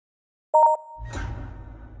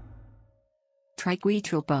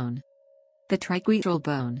Triquetral bone. The triquetral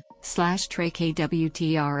bone,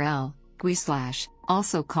 /triquetral, ☁,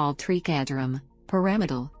 also called triquetrum,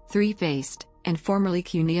 pyramidal, three-faced, and formerly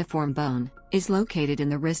cuneiform bone, is located in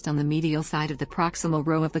the wrist on the medial side of the proximal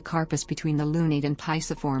row of the carpus between the lunate and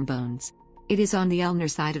pisiform bones. It is on the ulnar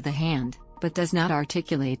side of the hand, but does not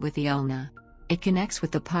articulate with the ulna. It connects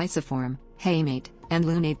with the pisiform, hamate, and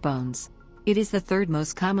lunate bones. It is the third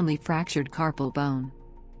most commonly fractured carpal bone.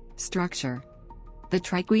 Structure. The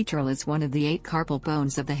triquetral is one of the 8 carpal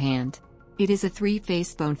bones of the hand. It is a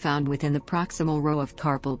three-faced bone found within the proximal row of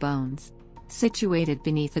carpal bones. Situated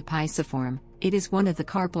beneath the pisiform, it is one of the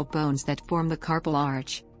carpal bones that form the carpal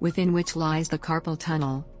arch, within which lies the carpal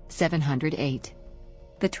tunnel, 708.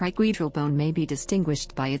 The triquetral bone may be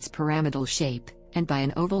distinguished by its pyramidal shape, and by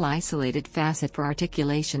an oval isolated facet for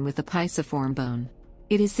articulation with the pisiform bone.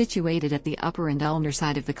 It is situated at the upper and ulnar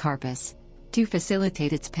side of the carpus. To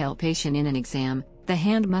facilitate its palpation in an exam, the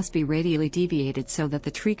hand must be radially deviated so that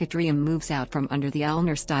the triquetrum moves out from under the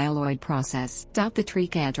ulnar styloid process. The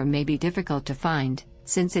triquetrum may be difficult to find,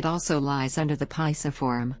 since it also lies under the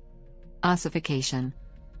pisiform. Ossification.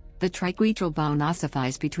 The triquetral bone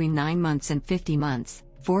ossifies between 9 months and 50 months,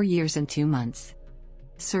 4 years and 2 months.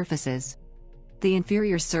 Surfaces. The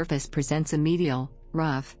inferior surface presents a medial,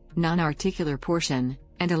 rough, non-articular portion,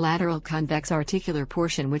 and a lateral convex articular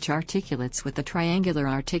portion which articulates with the triangular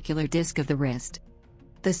articular disc of the wrist.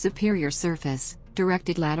 The superior surface,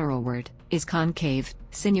 directed lateralward, is concave,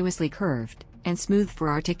 sinuously curved, and smooth for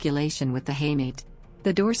articulation with the hamate.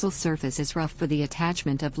 The dorsal surface is rough for the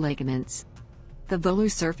attachment of ligaments. The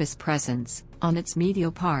volar surface presents, on its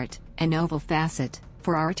medial part, an oval facet,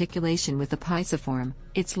 for articulation with the pisiform.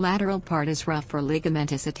 Its lateral part is rough for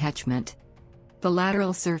ligamentous attachment. The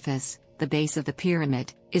lateral surface, the base of the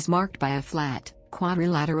pyramid, is marked by a flat,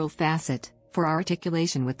 quadrilateral facet, for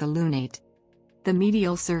articulation with the lunate. The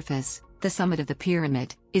medial surface, the summit of the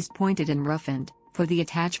pyramid, is pointed and roughened, for the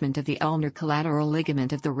attachment of the ulnar collateral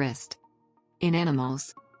ligament of the wrist. In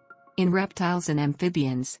animals. In reptiles and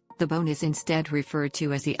amphibians, the bone is instead referred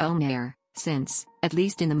to as the ulnar, since, at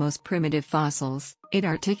least in the most primitive fossils, it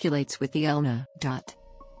articulates with the ulna.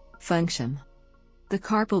 Function. The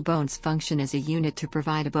carpal bones function as a unit to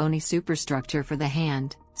provide a bony superstructure for the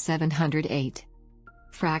hand, 708.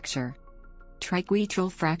 Fracture.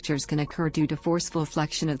 Triquetral fractures can occur due to forceful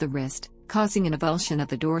flexion of the wrist, causing an avulsion of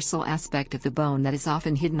the dorsal aspect of the bone that is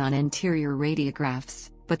often hidden on anterior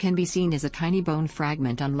radiographs, but can be seen as a tiny bone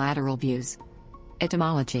fragment on lateral views.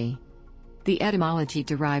 Etymology. The etymology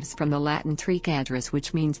derives from the Latin triquetral,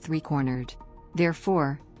 which means three-cornered.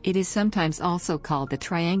 Therefore, it is sometimes also called the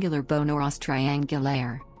triangular bone or os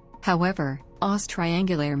triangulaire. However, os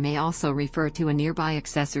triangulaire may also refer to a nearby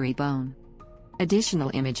accessory bone.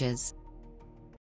 Additional images.